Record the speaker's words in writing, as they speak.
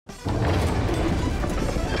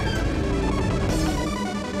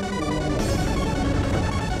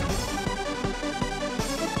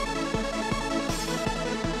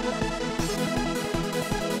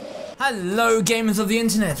Hello, gamers of the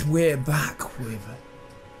internet. We're back with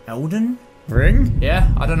Elden Ring?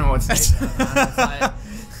 Yeah, I don't know what to say.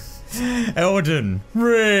 Elden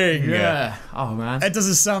Ring. Yeah. Oh man. It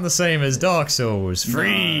doesn't sound the same as Dark Souls.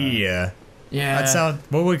 Free. Yeah. That sound.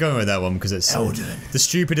 Well, we're going with that one because it's Elden. The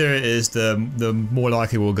stupider it is, the more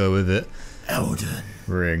likely we'll go with it. Elden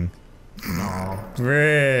Ring. No.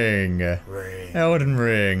 Ring. Elden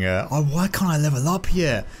Ring. Oh, why can't I level up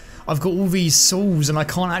yet? I've got all these souls and I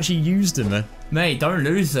can't actually use them. Mate, don't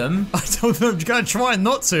lose them. I'm gonna try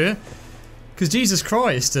not to. Because Jesus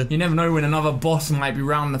Christ. You never know when another boss might be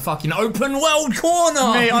round the fucking open world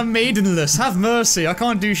corner. Mate, I'm maidenless. Have mercy. I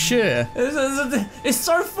can't do shit. It's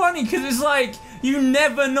so funny because it's like, you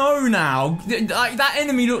never know now. Like, that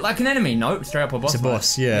enemy looked like an enemy. No, straight up a boss. It's a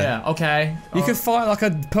boss, yeah. Yeah, okay. You could fight like a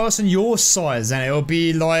person your size and it'll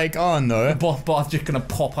be like, I don't know. The boss just gonna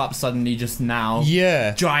pop up suddenly just now.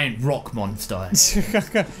 Yeah. Giant rock monster.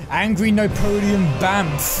 Angry Napoleon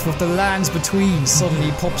Banff with the lands between suddenly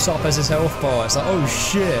pops up as his health bar. It's like, oh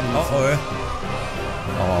shit. Uh-oh.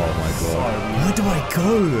 Oh my god. Where do I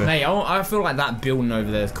go? Mate, I feel like that building over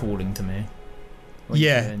there is calling to me.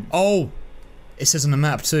 Yeah. Oh! It says on the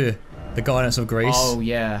map too. The Guidance of Grace. Oh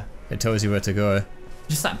yeah. It tells you where to go.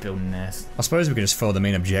 Just that building there. I suppose we can just follow the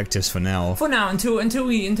main objectives for now. For now, until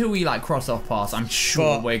we like cross off paths, I'm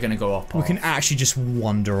sure we're gonna go off paths. We can actually just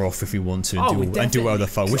wander off if we want to and do other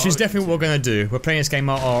fun, which is definitely what we're gonna do. We're playing this game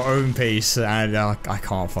at our own pace, and I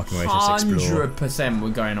can't fucking wait to explore. 100% we're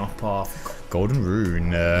going off path. Golden Rune.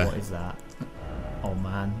 What is that? Oh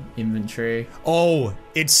man, inventory. Oh,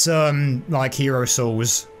 it's like Hero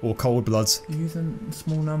Souls or Cold Bloods. Using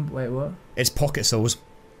small number. Wait, what? It's Pocket Souls.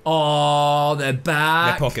 Oh, they're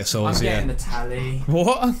back. They're Pocket Souls. I'm getting the tally.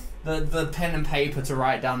 What? The pen and paper to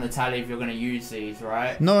write down the tally if you're gonna use these,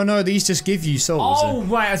 right? No, these just give you souls. Oh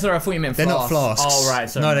right, sorry, I thought you meant flasks. They're not flasks. Oh right,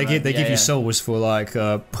 sorry. No, they give you souls for like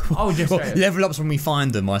just level ups when we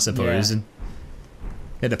find them, I suppose. Yeah.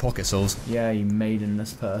 Yeah, they're Pocket Souls. Yeah, you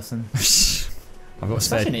maidenless person. I've got it's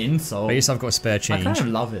such an insult. At least I've got spare change. I kind of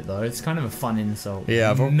love it though. It's kind of a fun insult.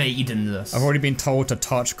 Yeah, maidenless. I've already been told to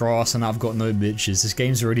touch grass and I've got no bitches. This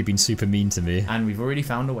game's already been super mean to me. And we've already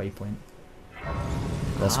found a waypoint.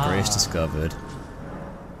 Lost Grace discovered.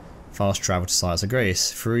 Fast travel to sites of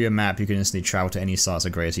grace. Through your map, you can instantly travel to any sites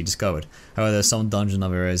of grace you discovered. However, there's some dungeons and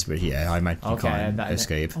other areas, but yeah, I imagine you can't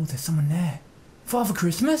escape. Oh, there's someone there. Father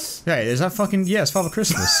Christmas? Yeah, is that fucking... Yeah, it's Father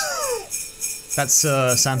Christmas. That's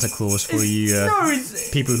Santa Claus for you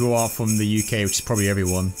people who are from the UK, which is probably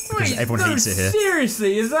everyone, because everyone hates it here.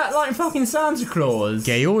 Seriously, is that like fucking Santa Claus?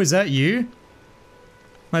 Gale, is that you?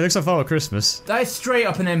 No, it looks like Father Christmas. That is straight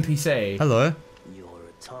up an NPC. Hello.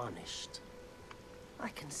 You're tarnished. I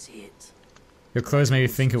can see it. Your clothes made me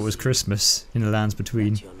think it was Christmas in the lands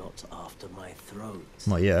between. But you're not after my throat.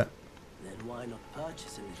 Not yet. Then why not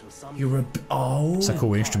purchase a little something? You're a... Oh. It's a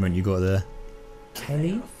cool instrument you got there.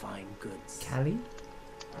 Kelly? Goods. Callie?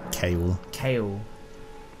 Kale. Kale.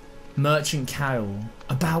 Merchant Kale.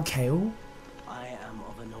 About Kale? I am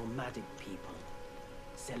of a nomadic people,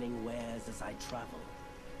 selling wares as I travel.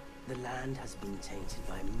 The land has been tainted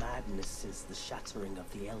by madness since the shattering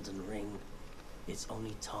of the Elden Ring. It's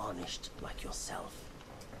only tarnished like yourself,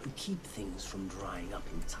 who keep things from drying up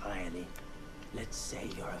entirely. Let's say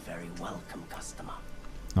you're a very welcome customer.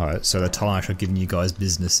 Alright, so the tarnish are giving you guys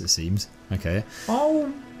business, it seems. Okay.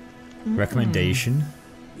 Oh. Recommendation.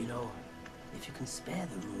 You know, if you can spare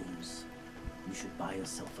the rooms, you should buy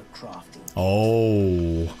yourself a crafting kit.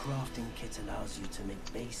 Oh. A crafting kit allows you to make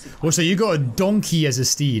basic. Oh, so you got a donkey as a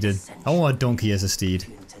steed. I want a donkey as a steed.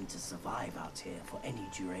 You intend to survive out here for any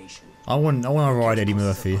duration. I want to ride Eddie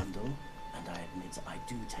Murphy. And I admit I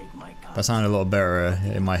do take my That sounded a lot better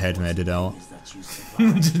in my head when I did it out.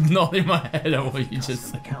 Not in my head at what you just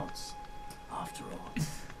said. After all.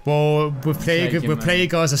 Well, we've played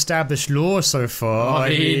guys established law so far. Oh,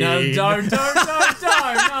 no, don't. No,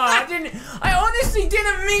 I honestly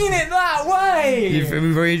didn't mean it that way.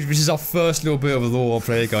 This is our first little bit of a law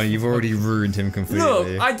player guy. You've already ruined him completely.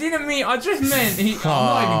 Look, I didn't mean. I just meant. I'm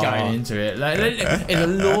not even going into it. Like, the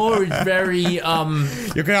law is very.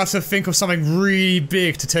 You're gonna have to think of something really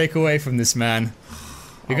big to take away from this man.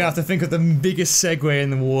 You're gonna have to think of the biggest segue in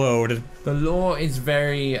the world. The law is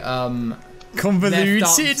very convoluted.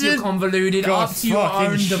 Convoluted up to your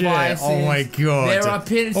own devices. Oh my god. There are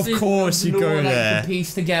pieces of course you go there. That you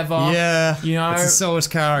piece together. Yeah. You know. It's a Souls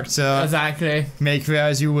character. Exactly. Make it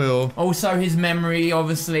as you will. Also, his memory,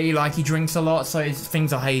 obviously, like he drinks a lot, so his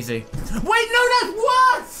things are hazy. Wait, no, that's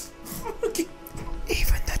worse.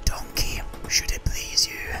 Even the donkey, should it please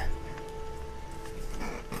you?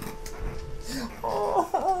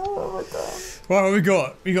 Well, we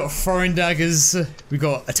got throwing daggers. We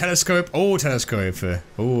got a telescope. Oh, telescope.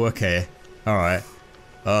 Oh, okay. All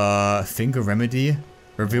right. Finger remedy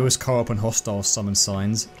reveals co-op and hostile summon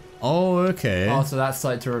signs. Oh, okay. Oh, so that's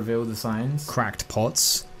like to reveal the signs. Cracked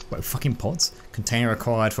pots. Wait, fucking pots? Container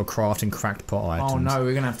required for crafting cracked pot items. Oh no,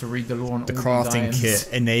 we're gonna have to read the law on the all crafting kit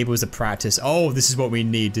enables the practice. Oh, this is what we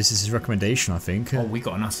need. This is his recommendation, I think. Oh, we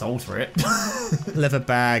got enough souls for it. Leather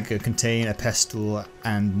bag contain a pestle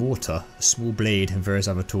and mortar, a small blade, and various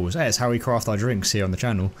other tools. Hey, it's how we craft our drinks here on the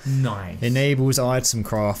channel. Nice. Enables item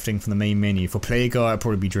crafting from the main menu. For player guy, it'll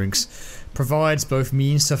probably be drinks. Provides both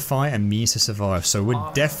means to fight and means to survive. So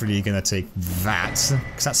we're definitely gonna take that,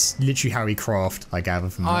 because that's literally how we craft, I gather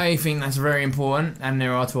from that. I think that's very important, and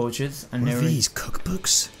there are torches. And what are these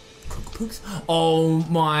cookbooks? Cookbooks? Oh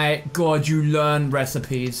my god, you learn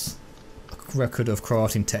recipes. A record of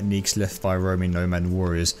crafting techniques left by roaming nomad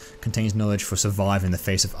warriors. Contains knowledge for surviving in the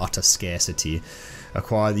face of utter scarcity.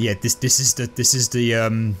 Acquired. Yeah, this is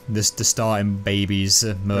the starting babies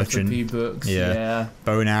merchant. Recipe books. Yeah. Yeah.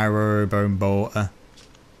 Bone arrow, bone bolt.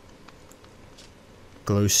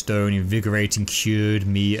 Glowstone, invigorating, cured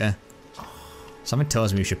meat. Something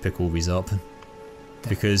tells me we should pick all these up.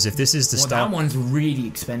 Because if this is the start, that one's really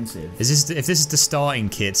expensive. if this is the starting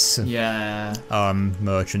kits, yeah,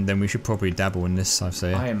 merchant, then we should probably dabble in this. I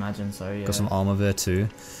say. I imagine so. Yeah. Got some armor there too.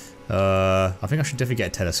 I think I should definitely get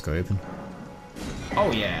a telescope.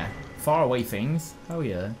 Oh yeah, far away things. Oh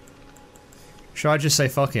yeah. Should I just say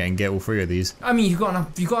fuck it and get all three of these? I mean, you've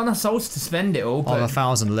got enough souls to spend it all. But... I've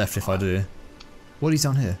 1,000 left if I do. What is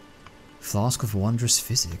down here? Flask of wondrous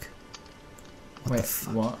physic. What the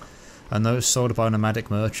fuck? What? A note sold by a nomadic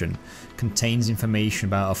merchant contains information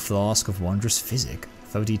about a flask of wondrous physic.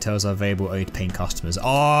 Further details are available only to paying customers.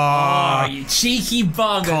 Oh, you cheeky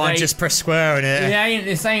bugger! Can't just press square on it. Yeah,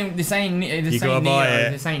 this ain't Neo.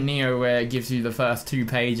 This ain't Neo where it gives you the first 2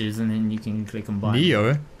 pages and then you can click and buy.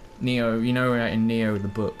 Neo. Neo, you know in Neo the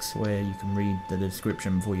books where you can read the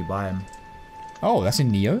description before you buy them. Oh, that's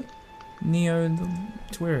in Neo. Neo the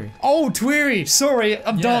Twiri. Oh, Twiri! Sorry,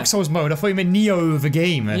 I'm Dark Souls mode. I thought you meant Neo the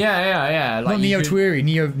game. Yeah. Like not Neo Twiri.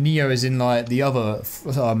 Neo is in like the other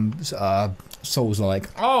Souls-like.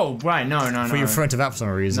 Oh, right. No. For your front of that for some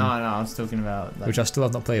reason. No, I was talking about that. Which I still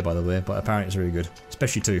have not played, by the way, but apparently it's really good.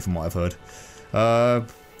 Especially 2, from what I've heard. Do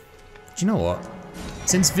you know what?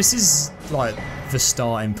 Since this is like the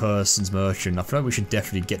starting person's merchant, I feel like we should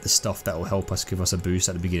definitely get the stuff that will help us, give us a boost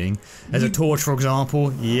at the beginning. There's a torch, for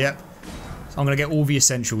example. Yep. So I'm gonna get all the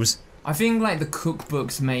essentials. I think like the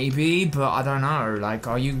cookbooks maybe, but I don't know. Like,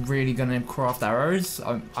 are you really gonna craft arrows?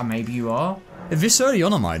 Maybe you are. If this early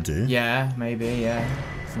on, I might do. Yeah, maybe. Yeah.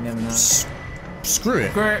 You never know. Screw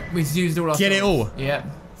it. Screw it. We've used all our. Get it all. Yep.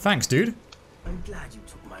 Thanks, dude. I'm glad you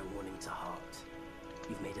took my warning to heart.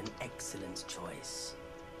 You've made an excellent choice.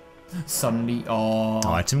 Suddenly,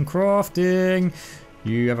 Item crafting.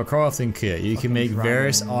 You have a crafting kit. You can make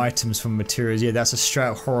various items from materials. Yeah, that's a straight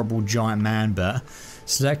up horrible giant man bat.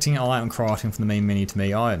 Selecting item crafting from the main menu to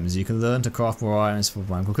make items. You can learn to craft more items for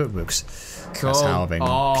Wangle cookbooks. Cool. That's how they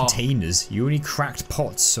containers. You only cracked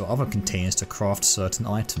pots or other containers to craft certain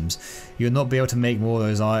items. You'll not be able to make more of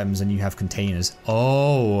those items than you have containers.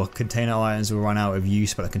 Oh, container items will run out of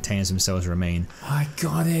use, but the containers themselves remain. I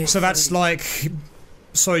got it. So that's like,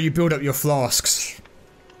 so you build up your flasks.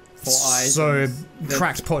 For items. So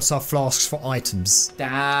cracked pots are flasks for items.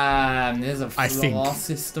 Damn, there's a flask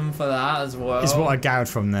system for that as well. Is what I gathered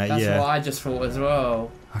from there. That's what I just thought as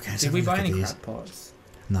well. Okay, did we buy any cracked pots?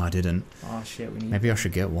 No, I didn't. Oh shit, we need. Maybe I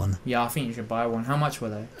should get one. Yeah, I think you should buy one. How much were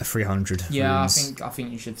they? 300. Yeah, I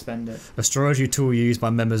think you should spend it. Astrology tool used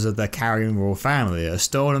by members of the carrion royal family. A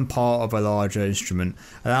stolen part of a larger instrument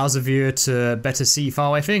allows the viewer to better see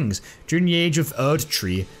faraway things. During the age of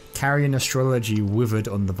Erdtree, carrion astrology withered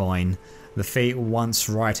on the vine. The fate once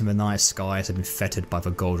right in the night skies had been fettered by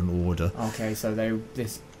the Golden Order. Okay, so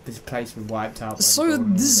this place was wiped out. So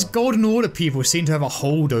this Golden Order people seem to have a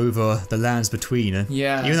hold over the lands between.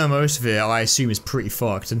 Yeah. Even though most of it, I assume, is pretty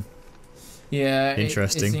fucked. Yeah.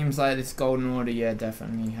 Interesting. It seems like this Golden Order,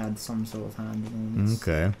 definitely had some sort of hand in this.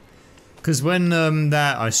 Okay. Because when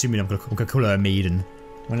I gonna call her a maiden.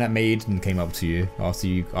 When that maiden came up to you after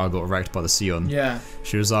I got wrecked by the Sion,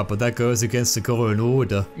 she was like, but that goes against the Golden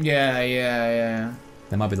Order. Yeah.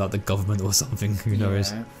 They might be like the government or something, who knows.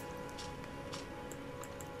 So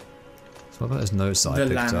what about those notes that I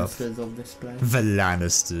picked up? The Lannisters of this place. The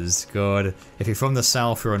Lannisters, God. If you're from the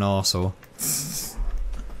south, you're an arsehole.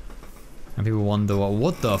 And people wonder,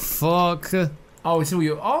 what the fuck? Oh, it's all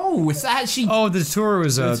you. Oh, it's actually. Oh, the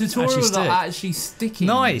tutorials are actually sticky.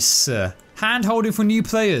 Nice. Hand holding for new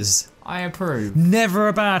players. I approve. Never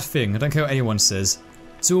a bad thing. I don't care what anyone says.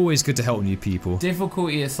 It's always good to help new people.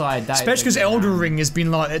 Difficulty aside, that especially because Elden Ring has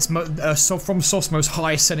been like it's from Soft's most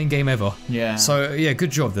high-selling game ever. Yeah. So yeah,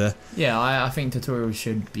 good job there. Yeah, I think tutorials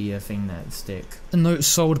should be a thing that stick. A note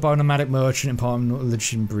sold by a nomadic merchant in part of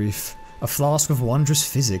knowledge in brief. A flask of wondrous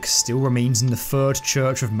physics still remains in the third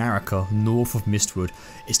church of Marika, north of Mistwood.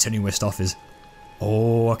 It's telling you where stuff is.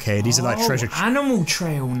 Oh, okay. These are like treasure. Animal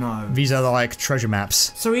trail, no. These are like treasure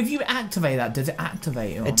maps. So if you activate that, does it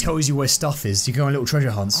activate it? It tells you where stuff is. You go on little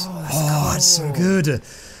treasure hunts. Oh, that's cool. It's so good.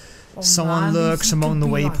 Oh, someone lurks among the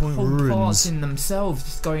waypoint ruins. Parts in themselves,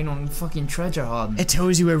 just going on fucking treasure hunt. It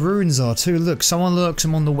tells you where ruins are too. Look, someone lurks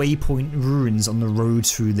among the waypoint ruins on the road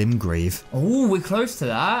through Limgrave. Oh, we're close to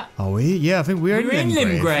that. Are we? Yeah, I think we're in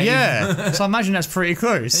Limgrave. Yeah. So I imagine that's pretty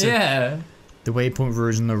close. Yeah. The waypoint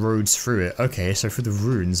ruins and the roads through it. Okay, so for the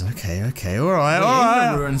ruins. Okay, alright, We're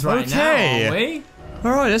in the ruins right now, are we?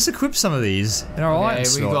 Alright, let's equip some of these in our item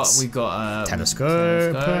slots. We got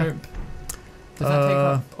telescope. Does that take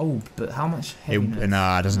up? Oh, but how much heaviness?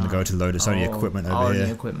 Nah, it doesn't go to load. It's only equipment over here.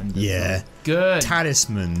 Only equipment. Yeah. Good.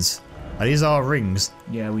 Talismans. Are these our rings?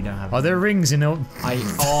 Yeah, we don't have. Are there rings in Elden?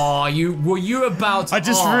 Were you about to I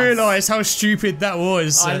just realised how stupid that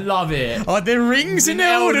was. I love it. Are there rings in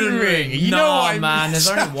Elden Ring? You know what man, there's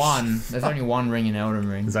only one. There's only one ring in Elden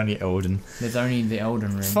Ring. There's only Elden. There's only the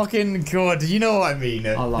Elden Ring. Fucking god, you know what I mean?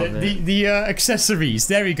 I love it. The accessories.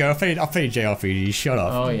 There we go. I played JRPG. Shut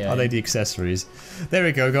up. Oh yeah. Are they the accessories? There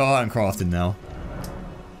we go. Got art and crafting now.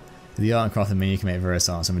 The art and crafting menu can make various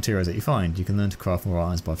arts and materials that you find. You can learn to craft more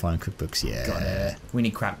items by finding cookbooks. Yeah. Got it. We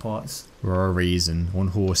need crackpots. Raw reason. On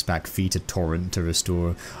horseback, feed a torrent to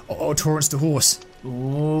restore. Oh, torrents to horse.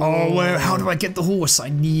 Ooh. Oh, where? How do I get the horse? I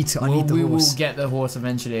need the horse. We will get the horse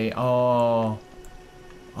eventually. Oh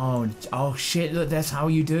shit! Look, that's how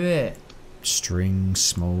you do it. String,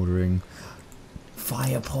 smouldering.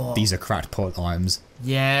 Fire pot. These are cracked pot items.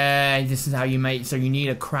 Yeah, this is how you make. So you need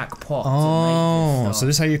a crack pot. Oh, to make this so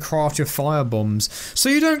this is how you craft your fire bombs. So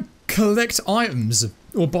you don't collect items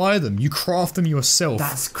or buy them. You craft them yourself.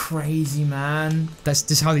 That's crazy, man. This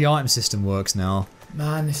is how the item system works now.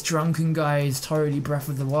 Man, this drunken guy is totally Breath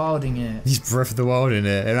of the Wild in it. He's Breath of the Wild in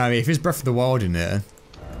it. And I mean, if he's Breath of the Wild in it,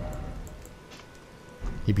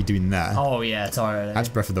 he'd be doing that. Oh yeah, totally. That's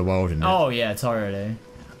Breath of the Wild in it. Oh yeah, totally.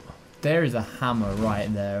 There is a hammer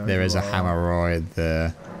right there. There is a hammer right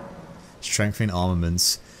there. Strengthening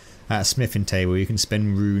armaments. At a smithing table, you can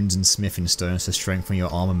spend runes and smithing stones to strengthen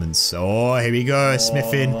your armaments. Oh, here we go,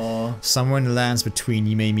 smithing. Somewhere in the lands between,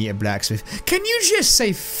 you may meet a blacksmith. Can you just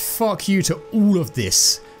say fuck you to all of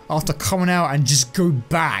this after coming out and just go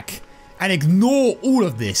back and ignore all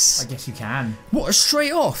of this? I guess you can. What,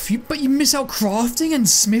 straight off? But you miss out crafting and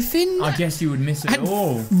smithing? I guess you would miss it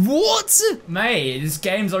all. What? Mate, this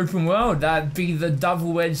game's open world. That'd be the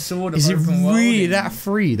double-edged sword of Is open world. Is it really that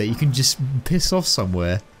free that you can just piss off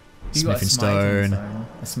somewhere? Smithing stone.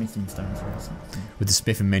 A smithing stone for us. With the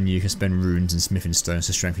smithing menu, you can spend runes and smithing stones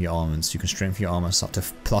to strengthen your armaments. You can strengthen your armaments up to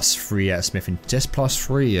 +3 at smithing. Just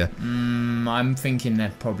 +3. I'm thinking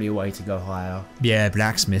there's probably a way to go higher. Yeah,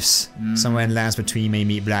 blacksmiths. Somewhere in lands between, you may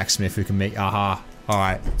meet blacksmith who can make. Aha.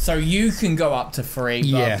 Alright. So you can go up to 3,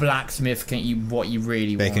 but blacksmith can what you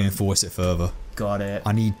really want. They can enforce it further. Got it.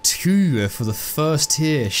 I need 2 for the first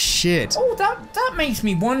tier. Shit. Oh, that makes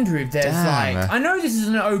me wonder if there's like... I know this is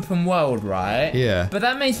an open world, right? Yeah. But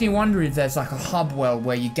that makes me wonder if there's like a hub world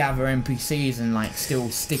where you gather NPCs and like still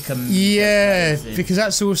stick them... Yeah, because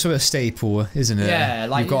that's also a staple, isn't it? Yeah,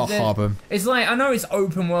 like... You've got a hub. It's like, I know it's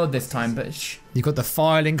open world this time, but... You've got the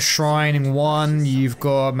Firelink Shrine in 1, you've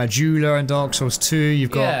got Majula in Dark Souls 2,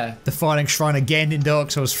 you've got the Firelink Shrine again in Dark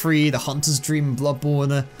Souls 3, the Hunter's Dream in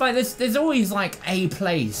Bloodborne. But there's always like a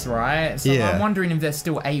place, right? So I'm wondering if there's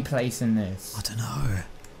still a place in this. I don't know.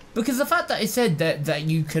 Because the fact that it said that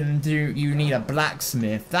you need a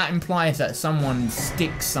blacksmith, that implies that someone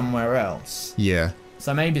sticks somewhere else. Yeah.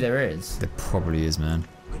 So maybe there is. There probably is, man.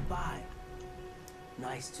 Goodbye.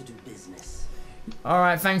 Nice to do business.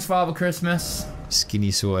 Alright, thanks Father Christmas. Skinny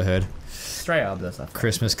sort of head. Straight up, that's that.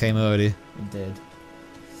 Christmas came early. It did.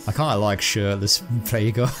 I kind of like shirtless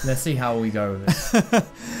Plagueis. Let's see how we go with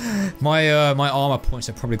it. my armor points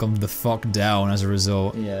have probably gone the fuck down as a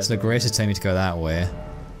result. Yeah. So Grace is telling me to go that way.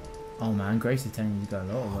 Oh man, Grace is telling you to go a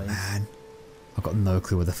lot of ways. Man. I've got no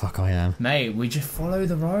clue where the fuck I am. Mate, we just follow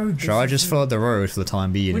the road. Shall I just follow the road for the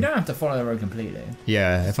time being? We don't have to follow the road completely.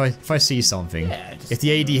 Yeah, if I see something, if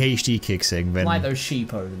the ADHD kicks in, then like those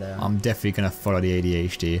sheep over there. I'm definitely gonna follow the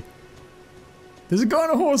ADHD. There's a guy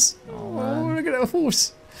on a horse. Oh, look at that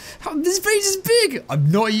horse. This place is big. I'm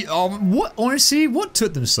not. What? Honestly, what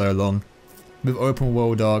took them so long? with open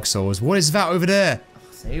world Dark Souls. What is that over there?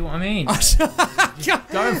 See what I mean? Go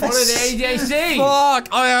and follow the ADHD. Fuck!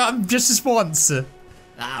 I'm just a sponsor.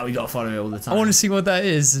 Ah, we gotta follow it all the time. I want to see what that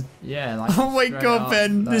is. Yeah, like. Oh my god,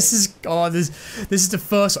 Ben! Like, this is this is the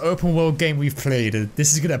first open world game we've played.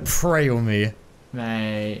 This is gonna prey on me,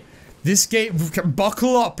 mate. This game,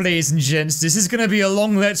 buckle up, ladies and gents. This is gonna be a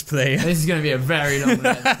long let's play. This is gonna be a very long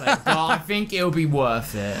let's play, but I think it'll be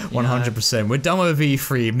worth it. 100%. We're done with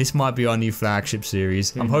V3. This might be our new flagship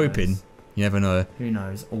series. I'm hoping. You never know. Who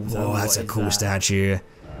knows? Oh, that's a cool statue.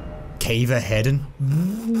 Cave ahead and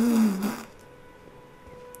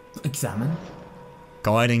examine.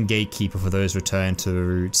 Guide and gatekeeper for those returning to the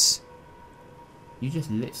roots. You just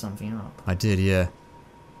lit something up. I did, yeah.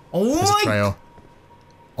 Oh, there's a trail.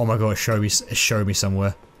 Oh my god, show me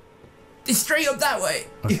somewhere. It's straight up that way.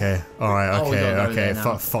 Okay, alright, okay.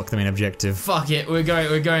 Fuck the main objective. Fuck it, we're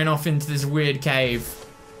going off into this weird cave.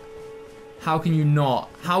 How can you not?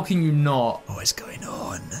 How can you not? What is going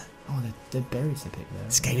on? Oh, the berries are picked there.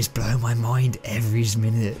 This game is blowing my mind every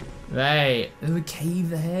minute. Hey, there's a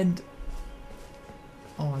cave ahead.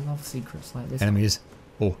 Oh, I love secrets like this. Enemies.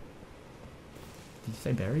 Oh. Did you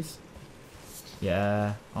say berries?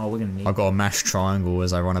 Yeah. Oh, we're gonna need. I've got a mashed triangle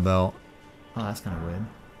as I run about. Oh, that's kind of weird.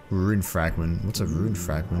 Rune fragment. What's a rune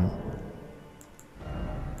fragment?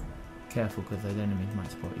 Careful, because those enemies might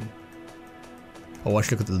spot you. Oh, I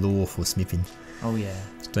should look at the lore for smithing. Oh yeah.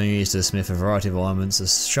 Stone used to smith a variety of ornaments. A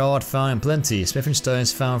shard found in plenty. Smithing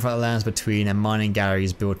stones found throughout the lands between, and mining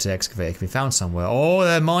galleries built to excavate can be found somewhere. Oh,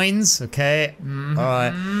 they're mines. Okay.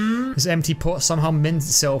 Alright. This empty pot somehow mends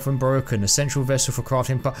itself when broken. A central vessel for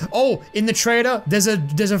crafting pot. Oh, in the trader, there's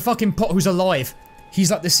a fucking pot who's alive.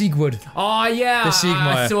 He's like the Sigurd. Oh yeah. The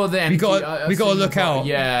Sigmar. I saw them. We gotta look out.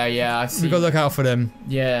 Yeah, I see. We gotta look out for them.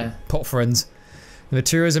 Yeah. Pot friends. The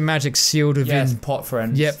materials and magic sealed within. Yes, pot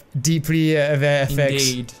friends. Yep, deeply their effects.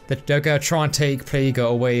 Indeed. They're gonna try and take Plague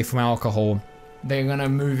away from alcohol. They're gonna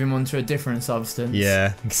move him onto a different substance.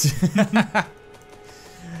 Yeah.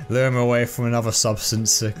 Lure him away from another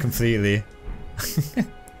substance completely.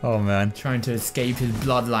 Oh man. Trying to escape his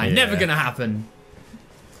bloodline. Yeah. Never gonna happen.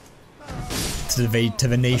 To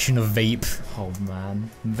the nation of vape. Oh man.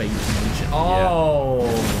 Vape nation. Oh.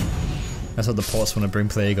 Yeah. That's what the pots want to bring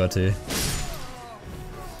Plague to.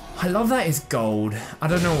 I love that it's gold. I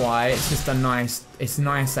don't know why. It's just a nice. It's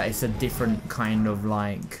nice that it's a different kind of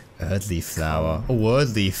like. Erdleaf flower. Oh,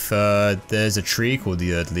 Erdleaf. There's a tree called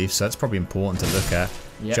the Erdleaf, so that's probably important to look at.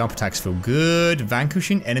 Yep. Jump attacks feel good.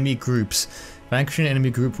 Vanquishing enemy groups. Vanquishing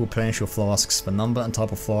enemy group will replenish your flasks. The number and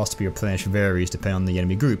type of flask to be replenished varies depending on the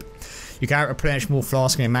enemy group. You can't replenish more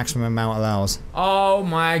flasks than a maximum amount allows. Oh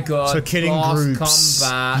my god. So killing groups. Come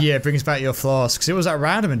back. Yeah, it brings back your flasks. It was at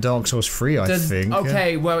random in Dark Souls 3, I think.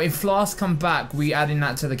 Okay, well, if flasks come back, we adding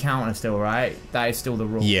that to the counter still, right? That is still the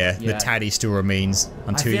rule. Yeah, the taddy still remains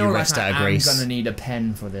until you rest out of grace. I'm gonna need a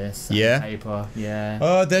pen for this. Yeah. Paper.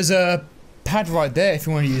 Yeah. There's a pad right there if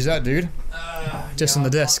you want to use that, dude. Just on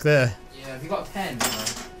the desk there. Yeah, have you got a pen?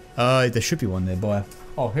 There should be one there, boy.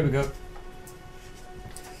 Oh, here we go.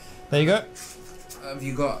 There you go. Have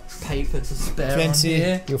you got paper to spare? Plenty. On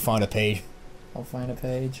here? You'll find a page. I'll find a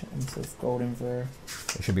page and it says golden for.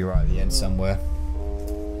 It should be right at the end somewhere.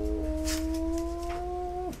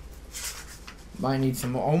 Might need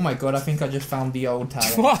some more. Oh my god, I think I just found the old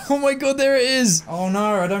tower. Oh my god, there it is! Oh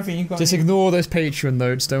no, I don't think you've got. Just ignore those Patreon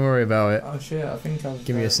notes, don't worry about it. Oh shit, I think I've.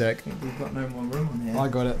 Give me a sec. I think we've got no more room on here. I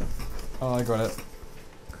got it. Oh, I got it.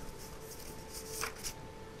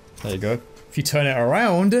 There you go. If you turn it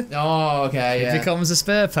around, oh, okay, yeah. It becomes a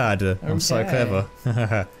spare pad. Okay. I'm so clever.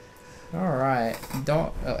 Alright.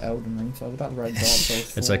 Elden Ring, so I was about to write Dark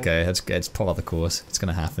Souls 4. It's okay, it's part of the course. It's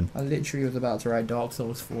gonna happen. I literally was about to write Dark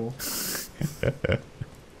Souls 4.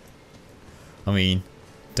 I mean,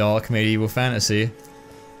 dark medieval fantasy.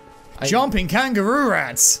 Jumping kangaroo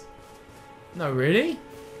rats! No, really?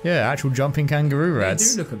 Yeah, actual jumping kangaroo rats.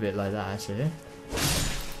 They do look a bit like that, actually.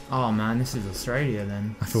 Oh man, this is Australia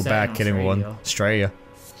then. I feel bad killing one. Australia.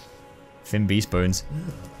 Thin beast bones.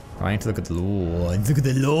 I need to look at the lore. Look at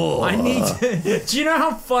the lore. I need to. Do you know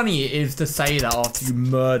how funny it is to say that after you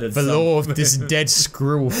murdered the lore of this dead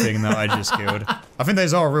squirrel thing that I just killed? I think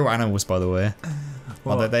those are real animals, by the way.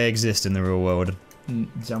 Well, they exist in the real world.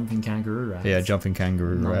 Jumping kangaroo rats. Yeah, jumping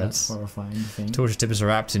kangaroo rats. That's horrifying thing. Torture tippers are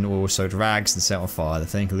wrapped in oil-soaked rags and set on fire. The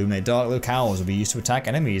thing can illuminate dark locales will be used to attack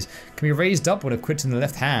enemies. Can be raised up when equipped in the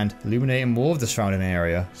left hand, illuminating more of the surrounding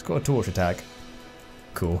area. It's got a torch attack.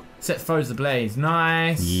 Cool. Set foes ablaze.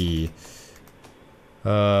 Nice. Yeah.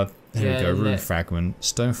 There we go, rune fragment.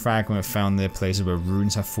 Stone fragment found near places where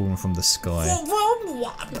runes have fallen from the sky.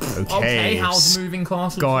 Okay, how's moving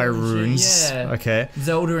castle? Sky runes. Yeah. Okay.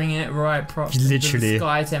 Zeldering it right literally. The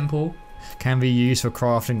sky temple. Can be used for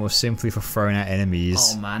crafting or simply for throwing at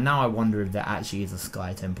enemies. Oh man, now I wonder if there actually is a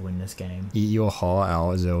sky temple in this game. Eat your heart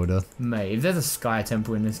out, Zelda. Mate, if there's a sky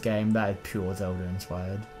temple in this game, that is pure Zelda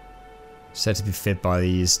inspired. Said to be fed by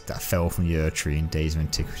these that fell from the Earth Tree in days of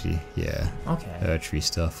antiquity. Yeah. Okay. Earth Tree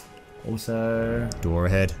stuff. Also... Door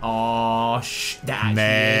ahead. Oh, that actually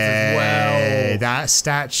is as well. That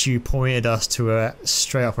statue pointed us to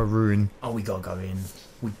straight up a rune. Oh, we gotta go in.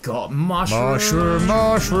 We got mushroom.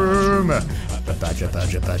 Mushroom. Badger,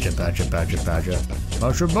 badger, badger, badger, badger, badger.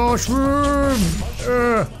 Mushroom,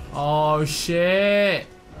 mushroom. Oh shit.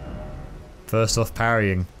 First off,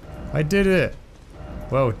 parrying. I did it.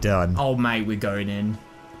 Well done. Oh mate, we're going in.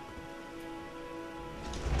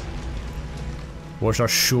 Watch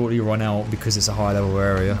us shortly run out because it's a high level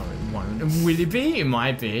area. No, it won't. Will it be? It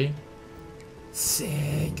might be.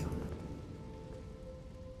 Sick.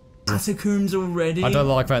 Catacombs already. I don't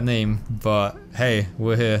like that name, but hey,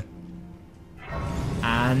 we're here.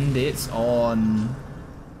 And it's on.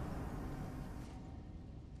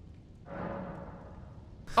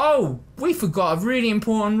 Oh, we forgot a really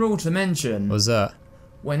important rule to mention. What's that?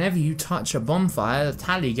 Whenever you touch a bonfire, the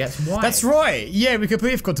tally gets white. That's right. Yeah, we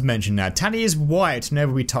completely forgot to mention that. Tally is white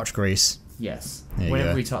whenever we touch grace. Yes. There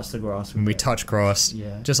Whenever we touch the grass. When we touch grass.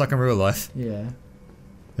 Yeah. Just like in real life. Yeah.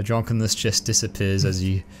 The drunkenness just disappears as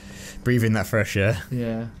you breathe in that fresh air.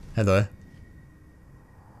 Yeah. Hello.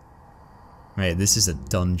 Mate, this is a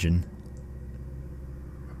dungeon.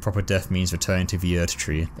 Proper death means returning to the Earth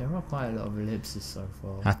Tree. There are quite a lot of ellipses so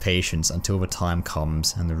far. Have patience until the time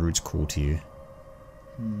comes and the roots call to you.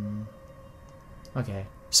 Okay.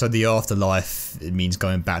 So the afterlife, it means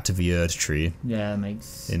going back to the Earth Tree. Yeah, that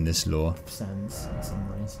makes in this lore. sense in some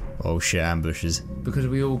ways. Oh shit, ambushes. Because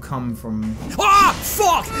we all come from... Ah!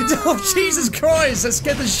 Fuck! Oh, Jesus Christ! That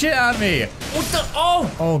scared the shit out of me! What the...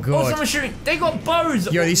 Oh! Oh god. Oh, someone's shooting. They got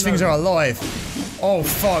bows! Yo, these things are alive. Oh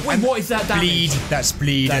fuck. Wait, what is that damage? Bleed. That's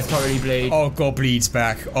bleed. That's totally bleed. Oh god, bleeds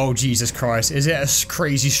back. Oh Jesus Christ. Is it as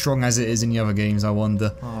crazy strong as it is in the other games, I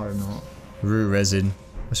wonder? Oh, not. Root resin.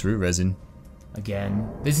 What's root resin? Again.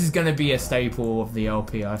 This is gonna be a staple of the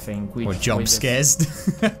LP, I think. Or jump scares.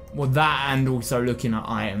 Well, that and also looking at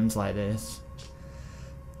items like this.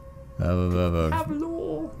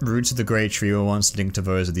 Roots of the Great Tree were once linked to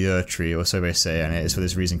those of the Earth Tree, or so they say, and it is for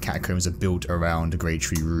this reason catacombs are built around the Great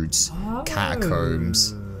Tree roots. Oh.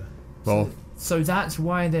 Catacombs. Well, so that's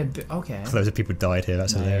why they're... Okay. Loads of people died here,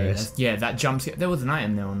 that's hilarious. Yeah, that jumps... There was an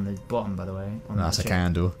item there on the bottom, by the way. No, that's a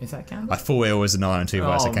candle. Is that a candle? I thought it was an item too,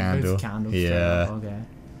 but it's a candle. It's a candle. Yeah. Okay.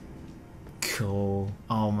 Cool.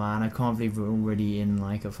 Oh man, I can't believe we're already in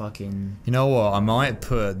like a fucking... You know what, I might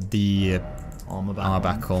put the armor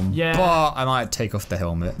back on. Yeah. But I might take off the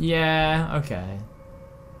helmet. Yeah, okay.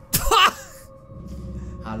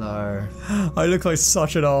 Hello. I look like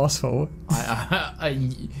such an asshole.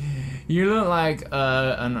 You look like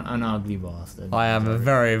an ugly bastard. I am a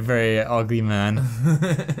very, very ugly man.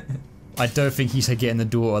 I don't think he's getting the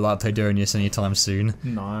daughter like Pedonius anytime soon.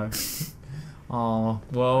 No. Oh,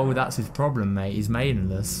 well, that's his problem, mate. He's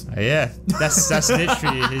maidenless. Yeah, that's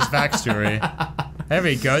literally his backstory. There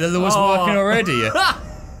we go, the law's working already.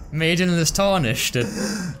 Maidenless tarnished.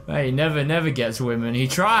 Hey, he never gets women. He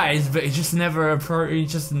tries, but he just never he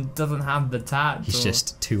just doesn't have the tact. He's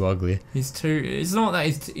just too ugly. He's too. It's not that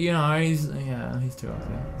he's. You know, he's too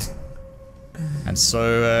ugly. And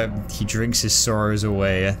so he drinks his sorrows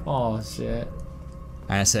away. Oh shit!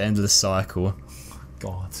 And it's the end of the cycle.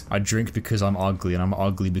 God. I drink because I'm ugly, and I'm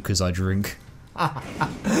ugly because I drink. Oh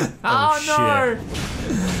no!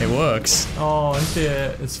 Shit. It works. Oh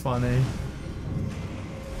shit! It's funny.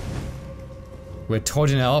 We're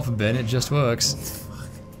todding it up a bit, it just works.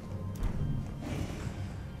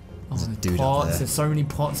 Oh, the pots, there's so many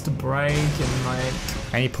pots to break and like...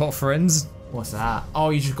 Any pot friends? What's that? Oh,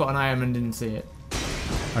 you just got an item and didn't see it.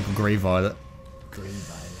 I got grey violet. Green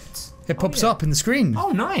violet. It pops up in the screen.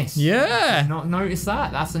 Oh, nice. Yeah. I've not noticed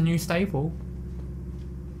that. That's a new staple.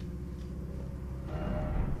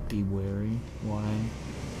 Be wary. Why?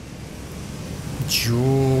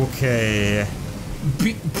 Okay.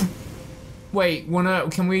 Wait,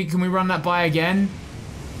 can we run that by again?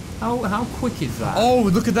 How quick is that? Oh,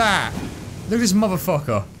 look at that! Look at this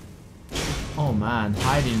motherfucker. Oh man,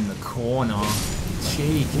 hiding in the corner.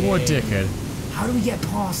 Cheeky. What a dickhead. How do we get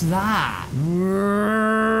past that?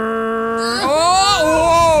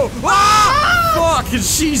 Oh! Whoa! Ah! Fuck!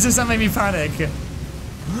 Jesus, that made me panic.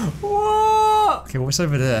 What? Okay, what's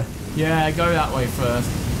over there? Yeah, go that way first.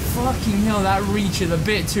 Fucking hell, that reach is a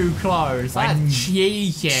bit too close. That's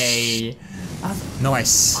cheeky.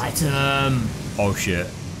 Nice. Item. Oh shit.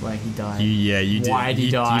 Wait, he died. You did. Why did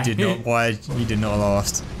he die? You did not. Why you did not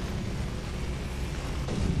last?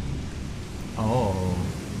 Oh.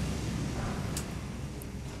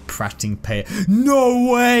 Pratting pay.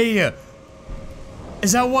 No way!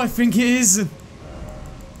 Is that what I think it is?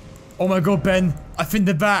 Oh my god, Ben. I think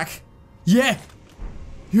they're back. Yeah!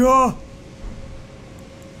 Yeah!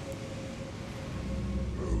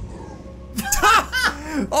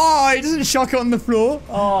 Oh, he doesn't shock it on the floor.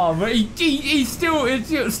 Oh, but he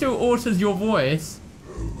still alters your voice.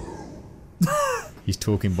 He's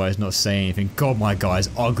talking but he's not saying anything. God, my guy's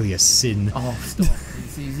ugly as sin. Oh, stop.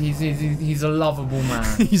 He's a lovable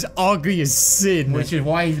man. He's ugly as sin. Which is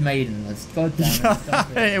why he's maidenless. God damn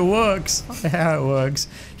it. It works. Yeah, it works.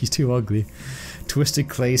 He's too ugly. Twisted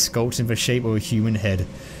clay sculpted in the shape of a human head.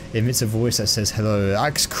 Emits a voice that says hello.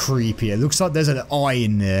 That's creepy. It looks like there's an eye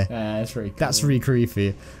in there. Yeah, that's really cool. That's really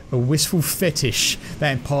creepy. A wistful fetish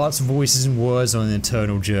that imparts voices and words on an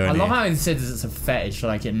eternal journey. I love how it says it's a fetish,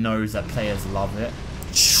 like it knows that players love it.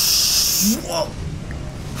 Whoa.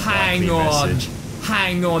 Hang on.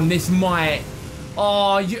 Hang on, this might...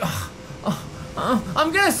 Oh, you...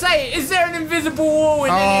 I'm gonna say, is there an invisible wall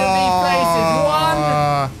in any of these places?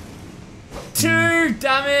 1, 2,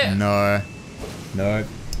 damn it! No. No.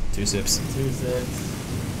 2 sips. 2 sips.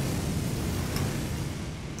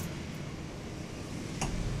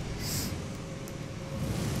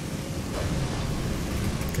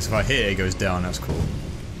 Because if I hit it, it goes down. That's cool.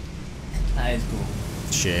 That is cool.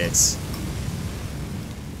 Shit.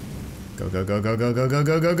 Go, go, go, go, go, go, go,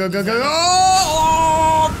 go, go, go, go, go.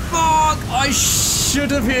 Oh, fuck! I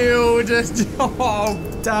should have healed. Oh,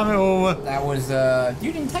 damn it all. That was,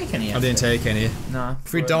 you didn't take any. I didn't take any. No.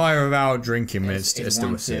 If we die without drinking, it's still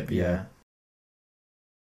 1 a sip, yeah.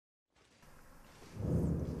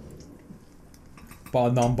 But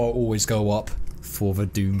our number always go up for the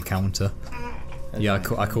doom counter. Yeah,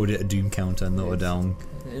 I called it a doom counter, not a down.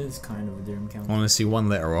 It is kind of a doom counter. Honestly, 1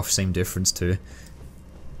 letter off, same difference too.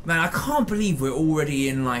 Man, I can't believe we're already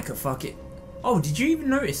in like a fucking... Oh, did you even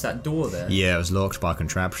notice that door there? Yeah, it was locked by a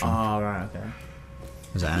contraption. Oh, right, okay.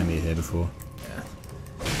 There's an enemy here before. Yeah.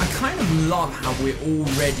 I kind of love how we're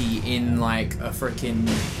already in like a freaking...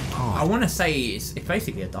 Oh, I want to say it's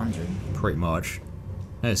basically a dungeon. Pretty much.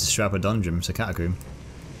 No, it's straight up a dungeon, it's a catacomb.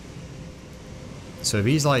 So if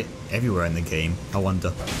he's like everywhere in the game, I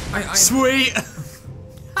wonder. Sweet!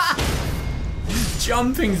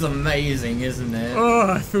 Jumping's amazing, isn't it?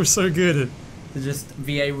 Oh, I feel so good. To just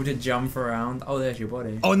be able to jump around. Oh, there's your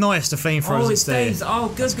body. Oh, nice, the flamethrower doesn't stay.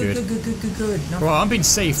 Oh, good, good. Right, I'm being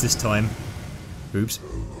safe this time. Oops.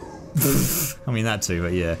 I mean that too,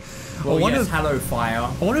 but yeah. Well, yes, hello, fire.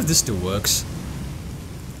 I wonder if this still works.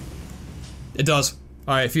 It does.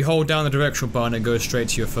 Alright, if you hold down the directional button, it goes straight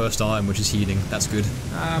to your first item, which is healing. That's good.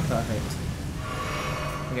 Ah, perfect.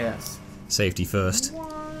 Look at that. Safety first.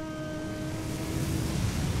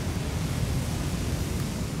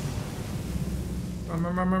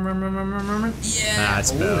 Yeah,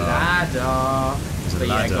 that's better. Ladder. There's a but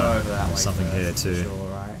ladder. Yeah, go over that way Something first, here too. Sure,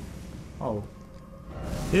 right. Oh.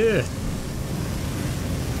 Yeah.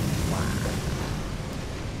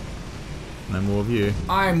 No more of you.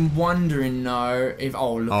 I'm wondering though if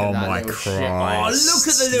look at that little shit. Oh, look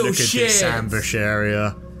at the little shit. Look at this ambush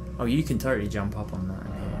area. Oh, you can totally jump up on that.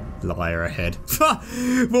 Yeah. Liar ahead.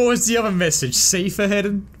 What was the other message? Safe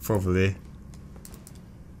ahead? Probably.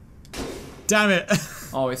 Damn it.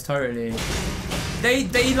 Oh, it's totally...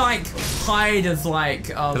 They like hide as like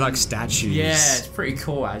they're like statues. Yeah, it's pretty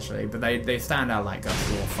cool actually, but they stand out like a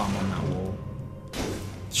sore thumb on that wall.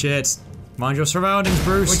 Shit. Mind your surroundings,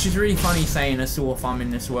 Bruce. Which is really funny saying a sore thumb in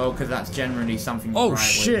this world, because that's generally something. Oh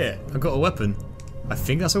shit! I got a weapon. I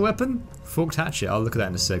think that's a weapon. Forked hatchet. I'll look at that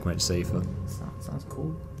in a sec when it's safer. Sounds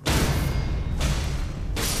cool.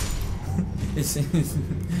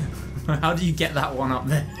 How do you get that one up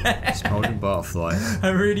there? Smoldering butterfly. I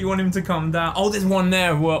really want him to come down. Oh, there's one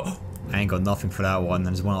there. Whoa. I ain't got nothing for that one.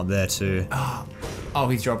 There's one up there too. Oh,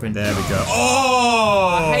 he's dropping. There we go.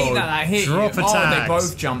 Oh! I hate that. I hit Drop you. attacks. Oh, they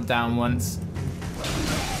both jumped down once.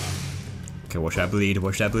 Okay, watch that bleed.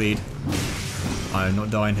 Watch that bleed. I am not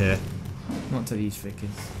dying here. Not to these figures.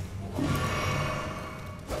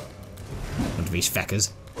 Not to these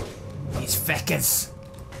feckers. These feckers.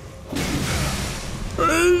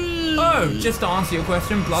 Oh, just to answer your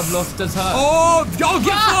question, blood loss does hurt. Oh, get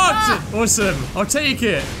fucked! Awesome. I'll take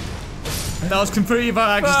it. That was completely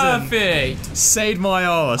by accident. Perfect. Saved my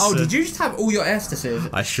arse. Oh, did you just have all your estasis?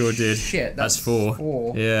 I sure did. Shit, that's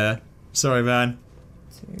 4. Yeah. Sorry, man.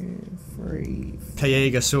 2, 3,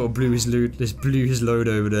 Playaga sort of blew his load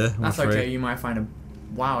over there. That's okay, you might find a...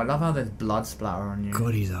 Wow, I love how there's blood splatter on you.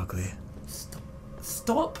 God, he's ugly.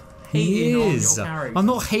 Stop hating on your character. I'm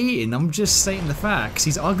not hating, I'm just stating the facts.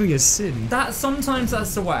 He's ugly as sin. Sometimes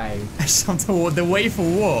that's the way. The way for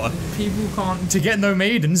what? People can't... To get no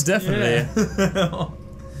maidens, definitely. Yeah.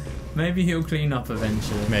 Maybe he'll clean up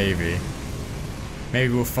eventually.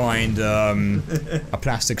 Maybe we'll find a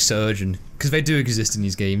plastic surgeon. Because they do exist in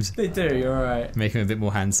these games. They do, you're right. Make him a bit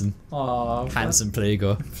more handsome. Oh, handsome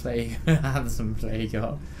Plagar. Handsome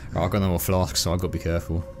Plagar. Oh, I've got no more flasks, so I've got to be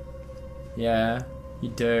careful. Yeah, you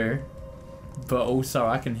do. But also,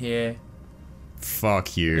 I can hear...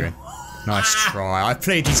 Fuck you. Nice try. I've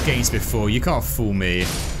played these games before, you can't fool me.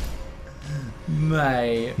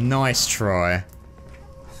 Mate. Nice try.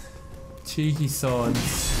 Cheeky swords.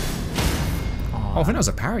 Oh, I think that was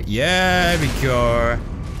a parrot. Yeah, there we go.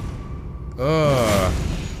 Oh.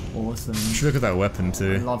 Awesome. Should look at that weapon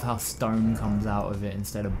too. I love how stone comes out of it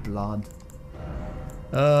instead of blood.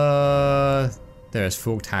 There's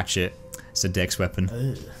forked hatchet. It's a dex weapon.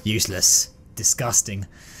 Ugh. Useless. Disgusting.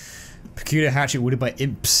 Peculiar hatchet wielded by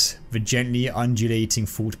imps. The gently undulating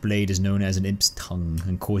forked blade is known as an imp's tongue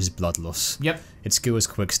and causes blood loss. Yep. Its skill is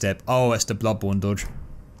quick step. Oh, it's the Bloodborne dodge.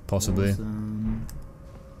 Possibly. Awesome.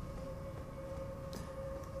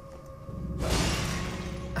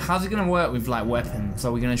 How's it gonna work with like weapons?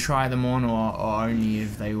 Are we gonna try them on or only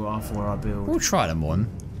if they are for our build? We'll try them on.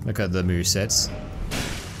 Look at the movesets.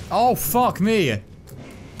 Oh, fuck me!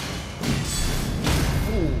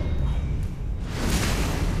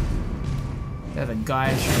 Yeah, the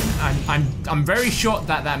guy I'm very shocked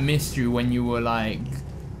that missed you when you were like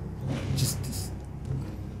just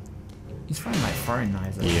he's throwing like throwing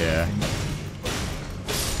knives at Yeah.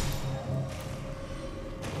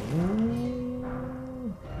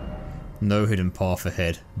 No hidden path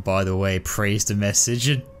ahead. By the way, praise the message.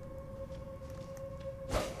 You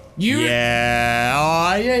Yeah.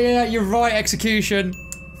 Oh, yeah, you're right, execution.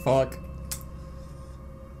 Fuck.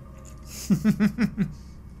 I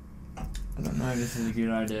don't know if this is a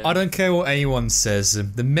good idea. I don't care what anyone says.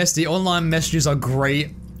 The online messages are great,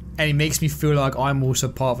 and it makes me feel like I'm also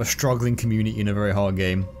part of a struggling community in a very hard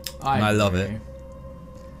game. And I love it.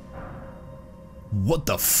 What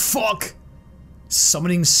the fuck?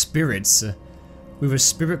 Summoning spirits. With a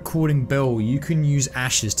spirit calling bell, you can use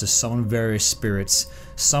ashes to summon various spirits.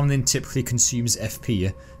 Summoning typically consumes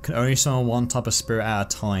FP. Can only summon one type of spirit at a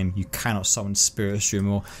time. You cannot summon spirits during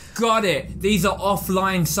more. Got it. These are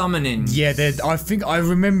offline summonings. Yeah, I think I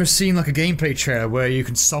remember seeing like a gameplay trailer where you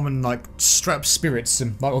can summon like strap spirits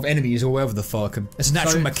like of enemies or whatever the fuck. It's a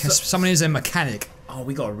natural summoning is a mechanic. Oh,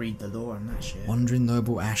 we gotta read the lore on that shit. Wandering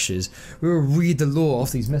noble ashes. We will read the lore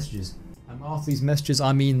off these messages. And after these messages,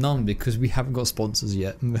 I mean none because we haven't got sponsors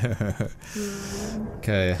yet.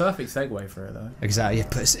 Okay. Perfect segue for it though. Exactly.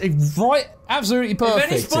 Right. Absolutely perfect.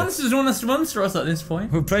 If any sponsors want to sponsor us at this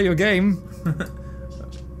point, we'll play your game.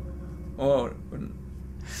 Oh.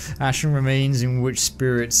 Ashen remains in which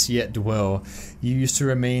spirits yet dwell. You used to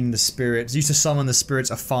summon the spirits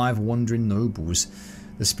of 5 wandering nobles.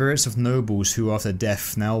 The spirits of nobles who after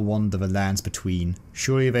death now wander the lands between.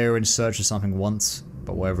 Surely they were in search of something once,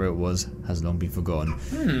 but whatever it was has long been forgotten.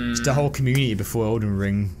 It's the whole community before Elden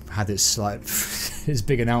Ring had its its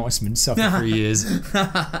big announcements after 3 years.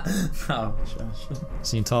 Oh, sure.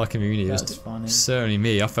 It's the entire community. That's funny. Certainly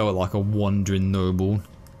me. I felt like a wandering noble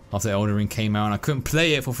after Elden Ring came out and I couldn't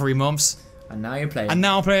play it for 3 months. And now you're playing. And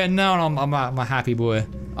now I play it now and I'm a happy boy.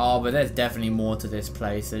 Oh, but there's definitely more to this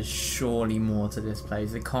place. There's surely more to this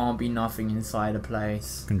place. There can't be nothing inside a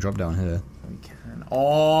place. I can drop down here. We can.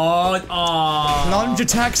 Oh. Plunge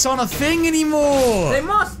attacks aren't a thing anymore! They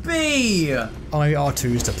must be! Oh, maybe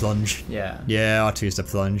R2 is to plunge. Yeah. Yeah, R2 is to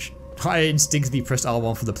plunge. I instinctively pressed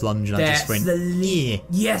R1 for the plunge and I just went, yeah.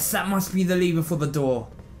 Yes, that must be the lever for the door.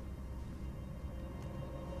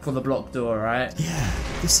 For the block door, right? Yeah,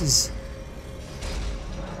 this is...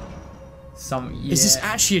 Yeah. Is this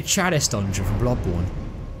actually a Chalice dungeon from Bloodborne?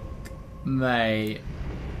 Mate.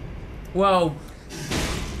 Well,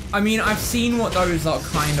 I mean, I've seen what those are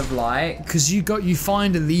kind of like. Because you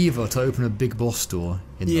find a lever to open a big boss door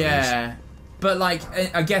in those. But like,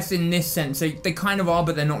 I guess in this sense, they kind of are,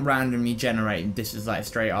 but they're not randomly generated. This is like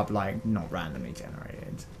straight up like not randomly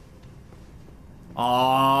generated.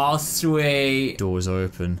 Oh, sweet. Doors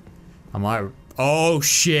open. I might... Oh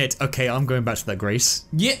shit. Okay, I'm going back to that Grace.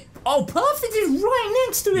 Yeah. Oh, perfect is right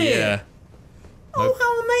next to it. Yeah. Oh,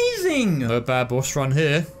 how amazing. No bad boss run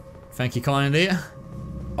here. Thank you kindly.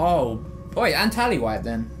 Oh, wait, and Tallywhite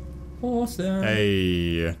then. Awesome.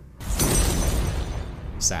 Hey.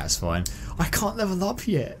 Satisfying. I can't level up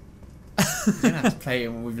yet. You're gonna have to play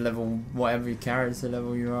it with level whatever character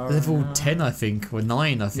level you are. Level 10, I think, or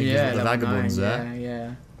 9, I think, is what the vagabonds are.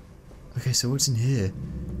 Yeah. Okay, so what's in here?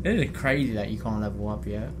 It is crazy that you can't level up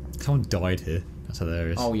yet. Someone died here. That's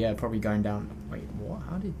hilarious. Oh yeah, probably going down. Wait, what?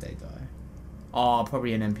 How did they die? Oh,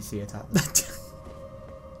 probably an NPC attacked them.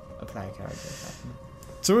 A player character attacked them.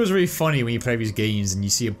 It's always really funny when you play these games and you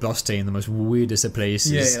see a boss stay in the most weirdest of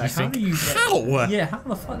places. Yeah, like, how do you how? Yeah, how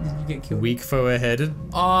the fuck did you get killed? Weak foe ahead.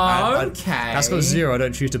 Oh, okay. That's got 0. I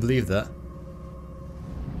don't choose to believe that.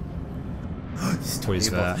 This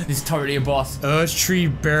is totally a boss. Earth Tree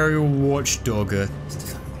Burial Watchdog. Does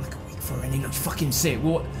that look like a weak foe and he looks fucking sick?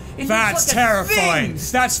 What? That's like terrifying.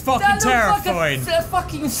 That's fucking terrifying. Like a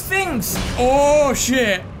fucking sphinx. Oh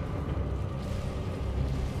shit.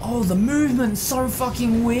 Oh, the movement's so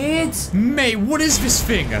fucking weird. Mate, what is this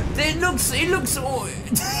thing? It looks it looks almost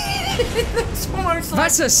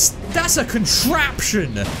like... That's a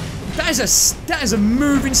contraption. That is a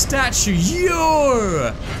moving statue.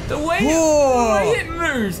 Yo! The way it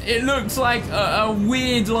moves, it looks like a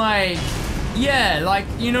weird, like, yeah, like,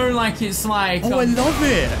 you know, like it's like... Oh, I love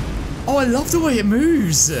it. Oh, I love the way it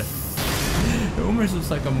moves. It almost looks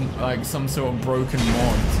like some sort of broken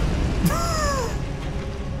mod.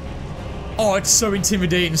 Oh, it's so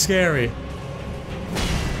intimidating and scary.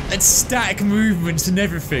 It's static movements and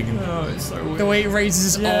everything. Oh, it's so weird. The way it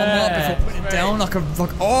raises his arm up before putting it down, like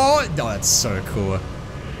oh, no, that's so cool.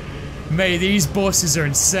 Mate, these bosses are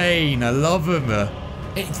insane. I love them.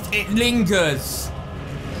 It lingers.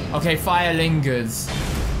 Okay, fire lingers.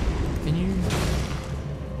 Can you?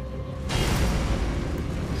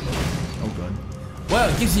 Oh god. Well,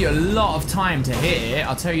 it gives you a lot of time to hit it.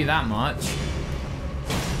 I'll tell you that much.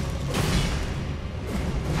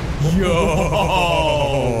 Yo!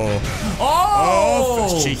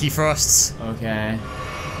 Oh! Cheeky thrusts. Okay.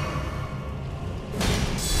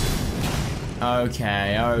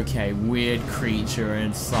 Okay. Weird creature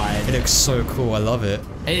inside. It looks so cool. I love it.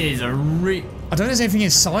 It is a I don't know if there's anything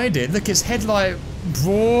inside it. Look, its head like... It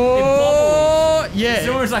bubbles. Yeah. It's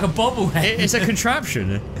almost like a bobblehead. It's a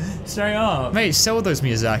contraption. Straight up. Mate, sell those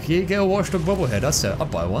Miyazaki. Get a watchdog bobblehead. That's it. I'll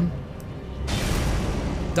buy one.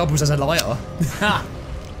 Doubles as a lighter.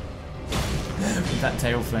 With that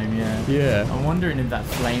tail flame, yeah. Yeah. I'm wondering if that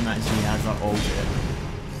flame actually has like ult it.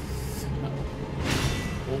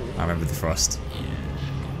 I remember the thrust. Yeah.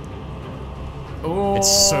 Oh,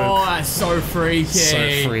 that's so freaky. So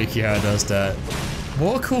freaky how it does that.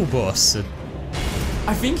 What a cool boss.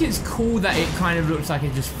 I think it's cool that it kind of looks like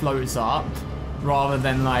it just floats up rather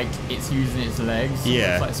than like it's using its legs.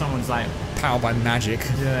 Yeah. It's like someone's like powered by magic.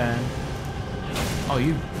 Yeah. Oh,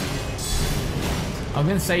 you. I'm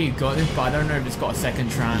gonna say you got this, but I don't know if it's got a second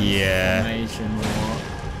transformation or what.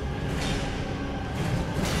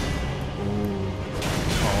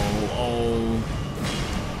 Oh.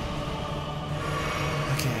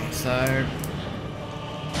 Okay, so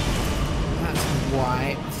that's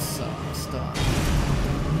white. So I'll start.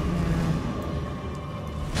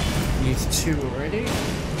 Used 2 already.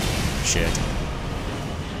 Shit.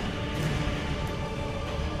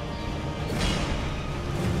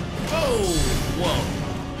 Oh, whoa.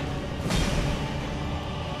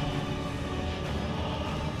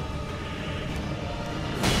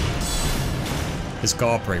 This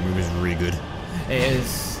guard break move is really good. It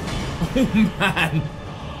is. Oh man.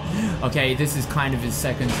 Okay, this is kind of his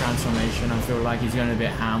second transformation. I feel like he's going a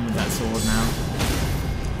bit ham with that sword now.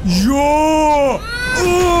 Yo!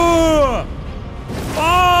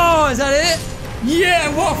 Oh, is that it? Yeah,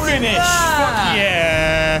 what finish? Fuck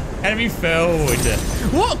yeah! Enemy felled.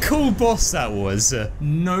 What a cool boss that was.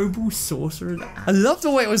 Noble sorcerer. I love the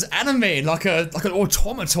way it was animated, like an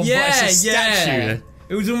automaton versus statue.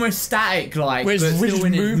 It was almost static, like with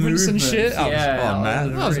movements and shit. Yeah, oh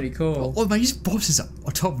man, that was really cool. Oh man, these bosses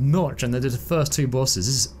are top notch, and they did the first 2 bosses.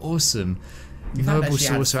 This is awesome. Noble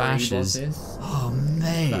sorcerer ashes. Oh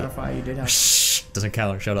man. Clarify, you did have. Shh, doesn't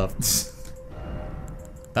count. Shut up.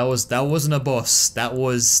 That wasn't a boss. That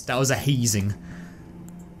was a hazing.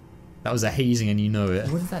 That was a hazing, and you know it.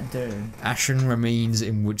 What does that do? Ashen remains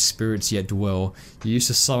in which spirits yet dwell. You used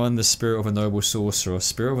to summon the spirit of a noble sorcerer,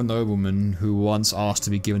 spirit of a nobleman who once asked to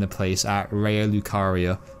be given a place at Raya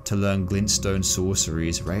Lucaria to learn glintstone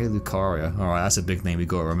sorceries. Raya Lucaria. Alright, that's a big name we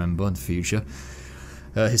gotta remember in the future.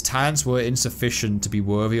 His talents were insufficient to be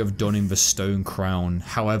worthy of donning the stone crown,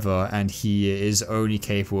 however, and he is only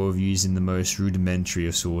capable of using the most rudimentary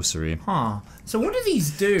of sorcery. Huh. So what do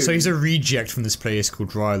these do? So he's a reject from this place called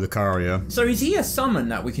Raya Lucaria. So is he a summon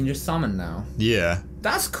that we can just summon now? Yeah.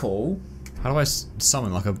 That's cool. How do I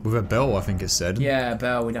summon? Like with a bell, I think it said. Yeah, a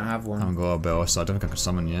bell, we don't have one. I haven't got a bell, so I don't think I can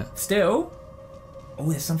summon yet. Still? Oh,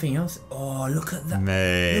 there's something else. Oh, look at that.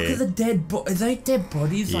 Mate. Look at the dead bodies. Are they dead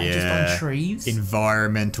bodies like just on trees?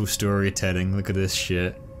 Environmental storytelling. Look at this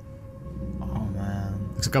shit. Oh man.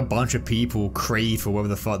 Looks like a bunch of people crave for whatever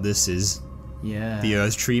the fuck this is. Yeah. The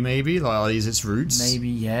Earth Tree, maybe? Like, are these its roots? Maybe,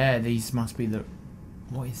 yeah. These must be the...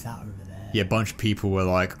 What is that over there? Yeah, a bunch of people were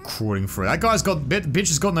like crawling through it. That guy's got... bitch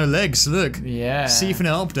has got no legs, look. Yeah. Seething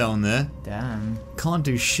it up down there. Damn. Can't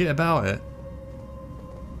do shit about it.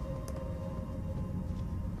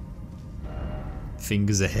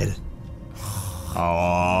 Fingers ahead. Oh,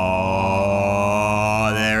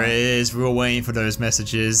 there it is. We were waiting for those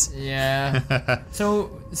messages. Yeah.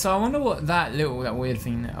 so I wonder what that weird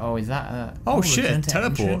thing. Oh, is that? Oh shit!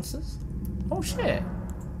 Teleport. Entrances? Oh shit!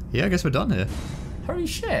 Yeah, I guess we're done here. Holy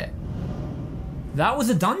shit! That was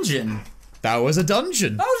a dungeon. That was a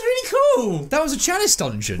dungeon. That was really cool. That was a chalice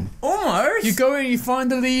dungeon. Almost. You go in, you find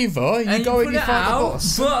the lever, and you go in, you find the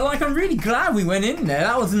boss. But like, I'm really glad we went in there.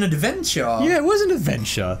 That was an adventure. Yeah, it was an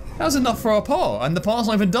adventure. That was enough for our part, and the part's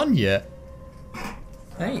not even done yet.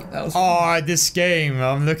 Hey, that was. Oh, this game.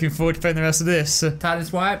 I'm looking forward to playing the rest of this. Tally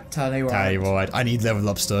wipe. Tally wipe. Tally wipe. I need level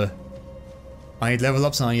ups though. I need level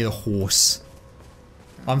ups and I need a horse.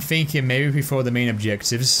 I'm thinking maybe before the main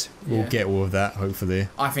objectives, we'll get all of that, hopefully.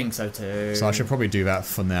 I think so too. So I should probably do that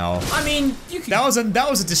for now. I mean, you could... That was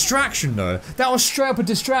a distraction though. That was straight up a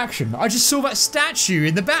distraction. I just saw that statue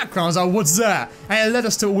in the background. I was like, what's that? And it led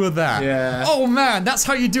us to all of that. Yeah. Oh man, that's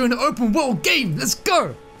how you do an open world game. Let's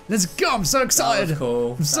go. Let's go. I'm so excited. That was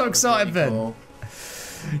cool. I'm so excited, really Ben. Cool.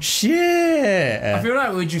 Shit. I feel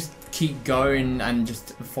like we just keep going and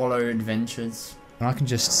just follow adventures. And I can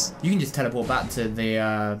just... You can just teleport back to the...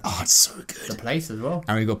 oh, it's so good. The place as well.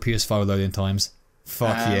 And we've got PS5 loading times.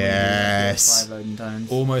 Fuck yes. PS5 loading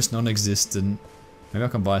times. Almost non-existent. Maybe I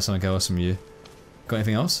can buy something else from you. Got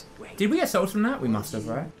anything else? Did we get sold from that? We must have,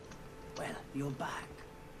 right? Well, you're back.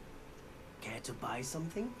 Care to buy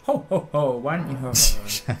something? Ho ho ho! Why don't you ho ho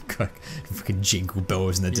ho? Got fucking jingle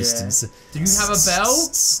bells in the distance. Do you have a bell?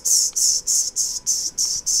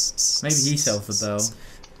 Maybe he sells the bell.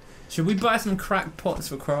 Should we buy some cracked pots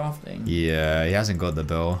for crafting? Yeah, he hasn't got the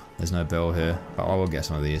bell. There's no bell here. But I will get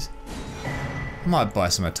some of these. I might buy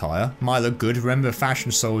some attire. Might look good. Remember,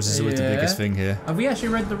 fashion souls is always the biggest thing here. Have we actually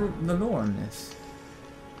read the lore on this?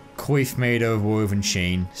 Coif made of woven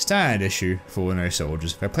chain. Standard issue for no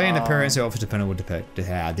soldiers. Their plain appearance offers dependable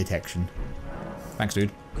detection. Thanks,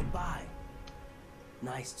 dude. Goodbye.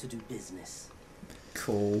 Nice to do business.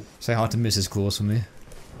 Cool. Say hi to Mrs. Claus for me.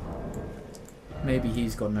 Maybe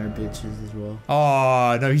he's got no bitches as well.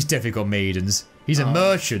 Oh, no, he's definitely got maidens. He's a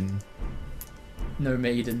merchant. No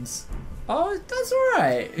maidens. Oh, that's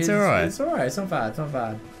alright. It's alright. It's alright. It's not bad. It's not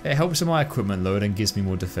bad. It helps with my equipment load and gives me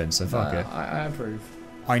more defense, so fuck it. I approve.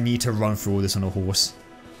 I need to run through all this on a horse.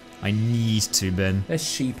 I need to, Ben. There's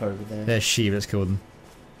sheep over there. There's sheep, let's kill them.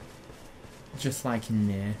 Just like in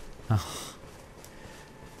near.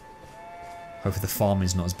 Hopefully the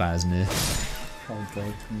farming's not as bad as near. Oh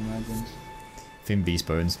god, can you imagine? Thin beast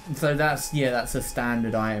bones. So that's a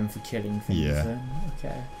standard item for killing things. Yeah. Then.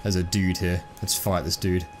 Okay. There's a dude here. Let's fight this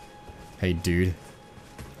dude. Hey, dude.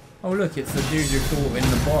 Oh look, it's the dude who fought in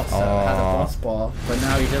the boss that had a boss bar, but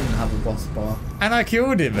now he doesn't have a boss bar. And I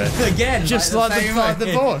killed him. Again, just like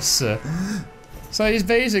the boss. So he's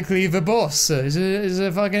basically the boss. He's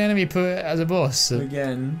a fucking enemy put as a boss.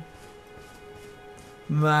 Again.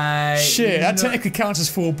 Mate. Shit, that technically counts as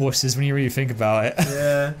 4 bosses when you really think about it.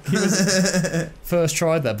 Yeah. He was first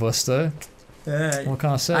tried that boss though. Yeah. What can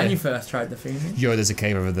I say? And you first tried the Phoenix. Yo, there's a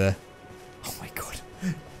cave over there. Oh my god.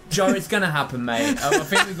 Joe, it's gonna happen, mate. I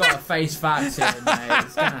think we've got to face facts here, mate.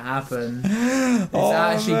 It's gonna happen. It's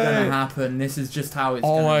actually gonna happen. This is just how it's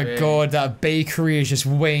gonna be. Oh my god, that bakery is just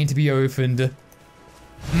waiting to be opened.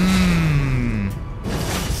 Mmm.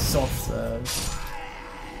 Soft serve.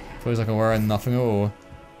 Feels like I'm wearing nothing at all.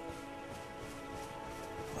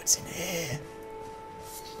 What's in here?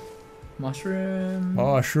 Mushroom.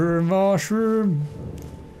 Mushroom, mushroom.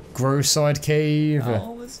 Grow side cave.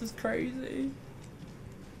 Oh, this is crazy.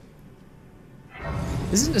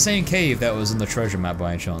 This isn't the same cave that was in the treasure map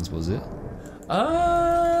by any chance, was it?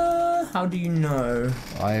 How do you know?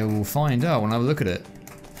 I will find out when I look at it.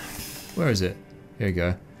 Where is it? Here we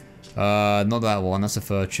go. Not that one, that's the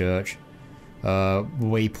third church.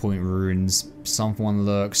 Waypoint ruins. Someone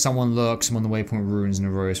lurks on the waypoint ruins and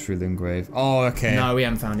arose through the grave. Oh, okay. No, we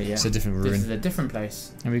haven't found it yet. It's a different ruin. This is a different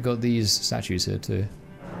place. And we've got these statues here too.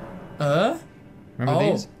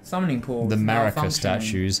 Remember these? Summoning pool. The Marika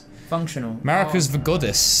statues. Functional. Marika's the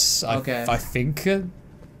goddess. Okay. I think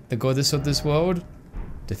the goddess of this world.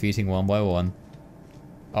 Defeating one by one.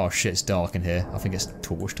 Oh shit, it's dark in here. I think it's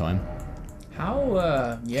torch time.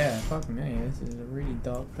 How, yeah, fuck me, this is a really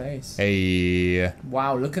dark place. Hey.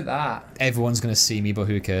 Wow, look at that. Everyone's gonna see me, but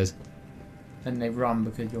who cares? And they run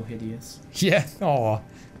because you're hideous. Yeah, aw.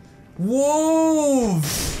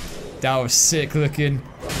 Wolves! That was sick looking.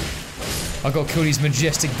 I gotta kill these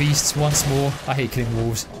majestic beasts once more. I hate killing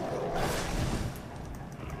wolves.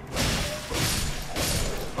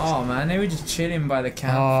 Oh man, they were just chilling by the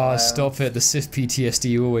campfire. Oh, stop it. The Sith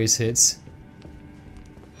PTSD always hits.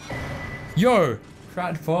 Yo!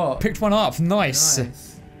 Cracked pot. Picked one up. Nice.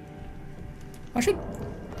 Nice. I should...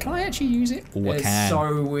 Can I actually use it? Oh, I It's can.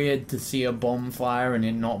 so weird to see a bonfire and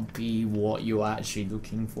it not be what you're actually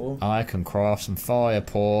looking for. I can craft some fire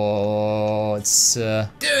pots. Do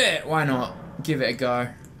it! Why not? Give it a go.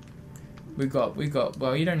 We got,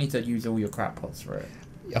 well, you don't need to use all your crap pots for it.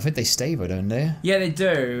 I think they stay though, don't they? Yeah, they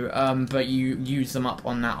do, but you use them up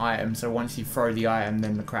on that item, so once you throw the item,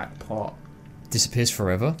 then the cracked pot... Disappears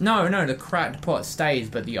forever? No, the cracked pot stays,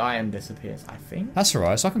 but the item disappears, I think. That's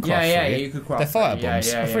alright, so I can craft yeah, three. you could craft They're fire three. bombs.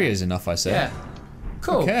 Yeah, Three is enough, I say. Yeah.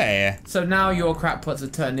 Cool. Okay. So now your cracked pots are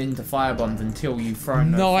turned into fire bombs until you've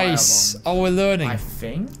thrown those Nice. fire bombs. Oh, we're learning. I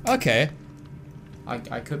think. Okay. I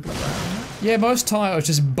could be wrong. Yeah, most titles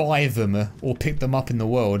just buy them or pick them up in the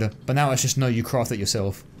world, but now it's just no, you craft it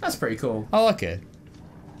yourself. That's pretty cool. I like it.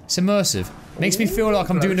 It's immersive. Makes me feel like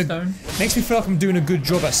I'm doing a good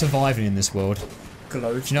job at surviving in this world.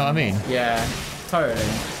 Glowstone. Do you know what I mean? Yeah, totally.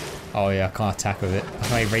 Oh yeah, I can't attack with it. I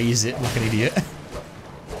can only raise it like an idiot.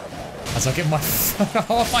 As I get my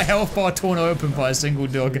half my health bar torn open by a single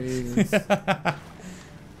dog.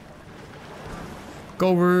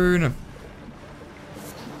 Go rune.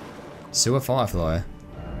 Sewer firefly.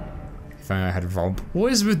 If only I had rump.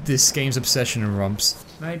 What is with this game's obsession and rumps?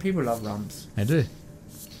 Mate, people love rumps. I do.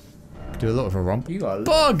 Do a lot of a rump. You got a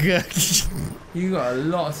Bug! You got a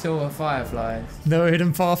lot of silver fireflies. No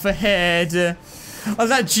hidden path ahead. Oh,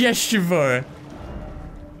 that gesture though.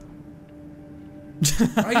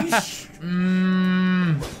 Are you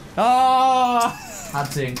Ah! Had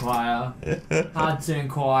to inquire. Had to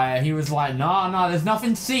inquire. He was like, no, there's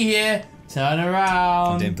nothing to see here. Turn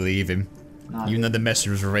around. I didn't believe him. No, Even though the message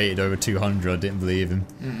was rated over 200, I didn't believe him.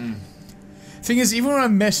 Thing is, even when a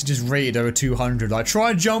message is rated over 200, like,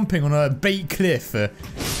 try jumping on a bait cliff.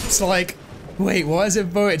 It's like, wait, why is it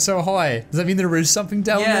voted so high? Does that mean there is something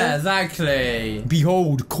down there? Yeah, exactly.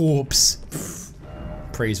 Behold, corpse.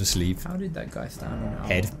 Praise for sleep. How did that guy stand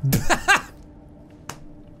on it? Head.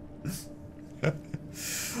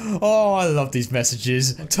 Oh, I love these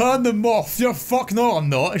messages. Turn them off. Yeah, fuck no, I'm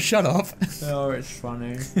not. Shut up. Oh, it's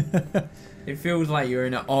funny. It feels like you're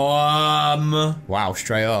in a Wow,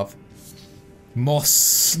 straight up.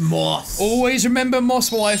 Moss. Always remember Moss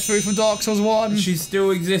waifu from Dark Souls 1. She still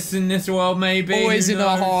exists in this world, maybe. Always Who in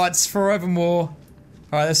our knows? hearts, forevermore.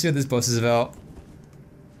 Alright, let's see what this boss is about.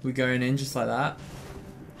 We're going in just like that.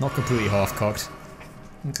 Not completely half-cocked.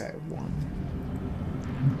 Okay, one.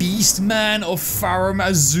 Beastman of Farum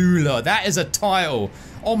Azula. That is a title.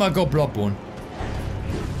 Oh my god, Bloodborne.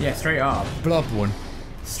 Yeah, straight up. Bloodborne.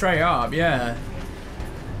 Straight up, yeah.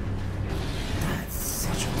 That's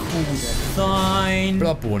such a cool design.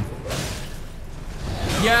 Bloodborne.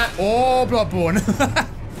 Yeah. Oh, Bloodborne.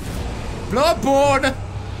 Bloodborne!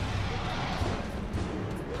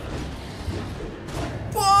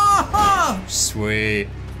 Whoa! Sweet.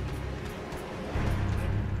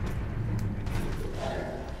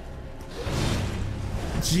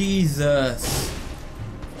 Jesus.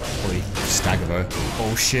 Oi, Stagavo.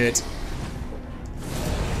 Oh shit.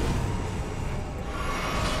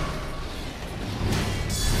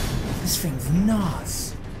 This thing's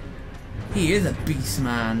nuts. He is a beast,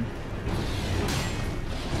 man.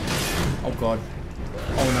 Oh god.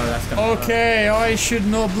 Oh no, that's gonna Okay, I should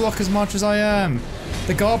not block as much as I am.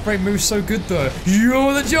 The guard break moves so good though.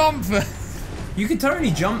 You're the jump! You can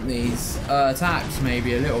totally jump these attacks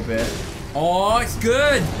maybe a little bit. Oh, it's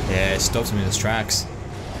good! Yeah, it stops me in its tracks.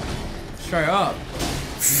 Straight up.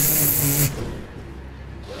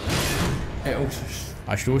 It also...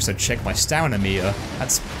 I should also check my stamina meter.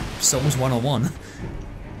 That's Souls 101.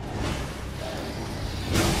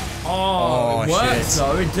 Oh, it works shit.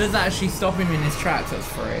 though. It does actually stop him in his tracks. That's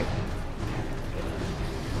free.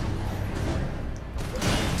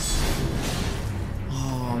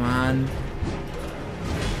 Oh man,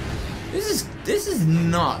 this is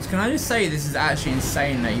nuts. Can I just say this is actually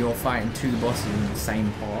insane that you're fighting two bosses in the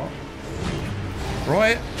same part.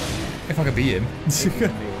 Right? If I could beat him.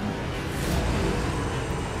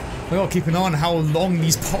 We gotta keep an eye on how long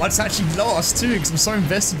these parts actually last too, because I'm so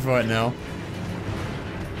invested right now.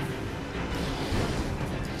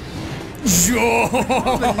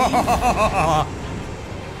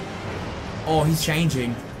 Oh, he's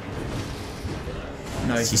changing.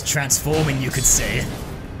 No, She's transforming, you could say.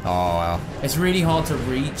 Oh, wow. It's really hard to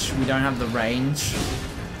reach. We don't have the range.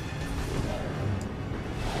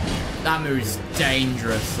 That move's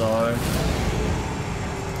dangerous, though.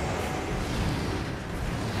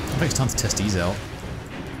 I think it's time to test these out.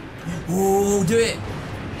 Ooh, do it!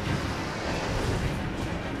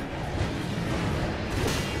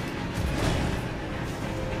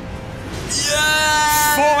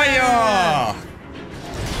 Yeah! Fire!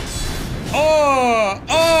 Oh!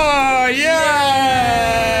 Oh, yeah!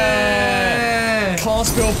 Class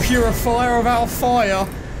spell Purifier of our fire.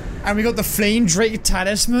 And we got the Flame Drake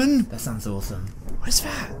Talisman. That sounds awesome. What is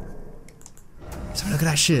that? Let's have a look at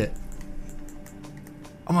that shit.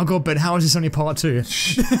 Oh my god, Ben, how is this only part 2?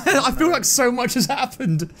 I feel like so much has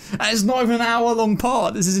happened. And it's not even an hour-long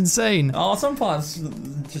part. This is insane. Oh, some parts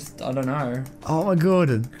just, I don't know. Oh my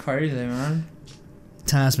god. Crazy, man.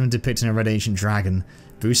 Talisman depicting a red ancient dragon.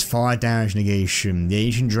 Boost fire damage negation. The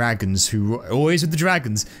ancient dragons who, always with the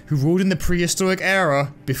dragons, who ruled in the prehistoric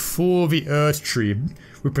era before the Earth Tree,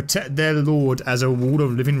 would protect their lord as a wall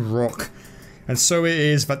of living rock. And so it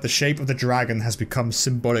is that the shape of the dragon has become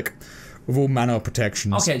symbolic of all manner of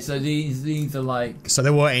protections. Okay, so these are like... So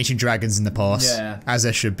there were ancient dragons in the past, yeah, as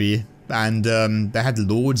there should be. And they had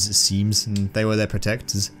lords, it seems, and they were their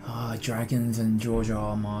protectors. Ah, dragons and George R.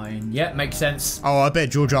 R. Martin. Yep, makes sense. Oh, I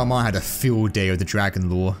bet George R. R. Martin had a field day with the dragon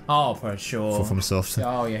lore. Oh, for sure. From Soft.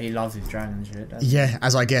 Oh yeah, he loves his dragon shit, doesn't he? Yeah,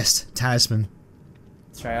 as I guessed, talisman.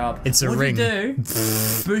 Straight up. It's a ring. What do you do?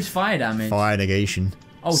 Boost fire damage. Fire negation.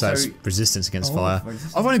 Oh, so it's resistance against fire.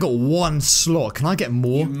 Resistance. I've only got one slot. Can I get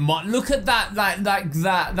more? Look at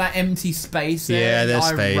that empty space there. Yeah, there's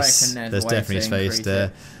I space. reckon There's definitely space there.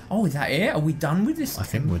 It. Oh, is that it? Are we done with this? I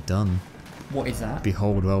think we're done. What is that?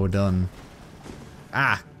 Behold, well done.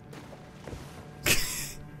 Ah.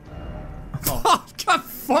 Oh, God,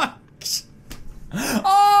 fucked.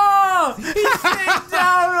 Oh! He's sitting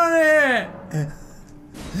down on it!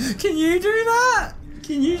 Can you do that?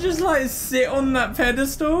 Can you just like sit on that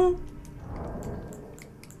pedestal?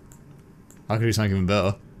 I could do something even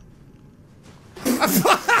better.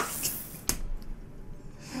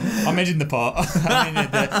 I'm editing the part.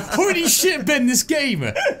 Holy shit, Ben, this game!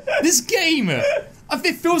 This game!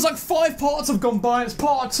 It feels like 5 parts have gone by, it's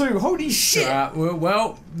part 2. Holy shit!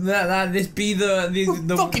 Well, this be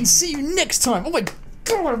the fucking see you next time! Oh my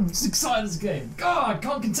god, I'm so excited this game! God, I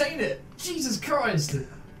can't contain it! Jesus Christ!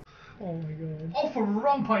 Oh my god. Off a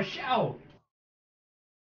rump I shall!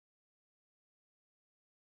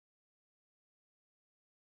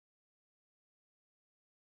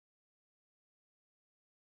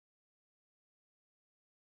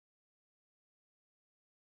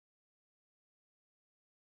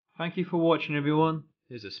 Thank you for watching, everyone.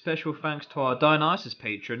 Here's a special thanks to our Dionysus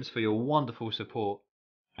patrons for your wonderful support.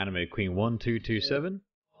 Anime Queen 1227,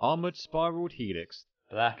 Armored Spiraled Helix,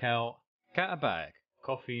 Blackout, Catabag,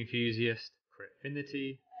 Coffee Enthusiast,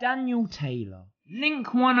 Critfinity, Daniel Taylor,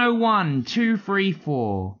 Link 101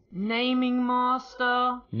 234, Naming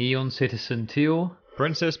Master, Neon Citizen Teal,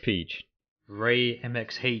 Princess Peach, Ray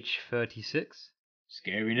MXH36,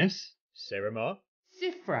 Scariness, Serima,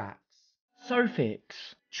 Sifrax,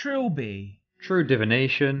 Sophix, Trilby, True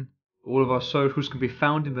Divination. All of our socials can be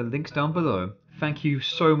found in the links down below. Thank you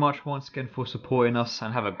so much once again for supporting us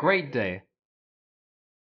and have a great day.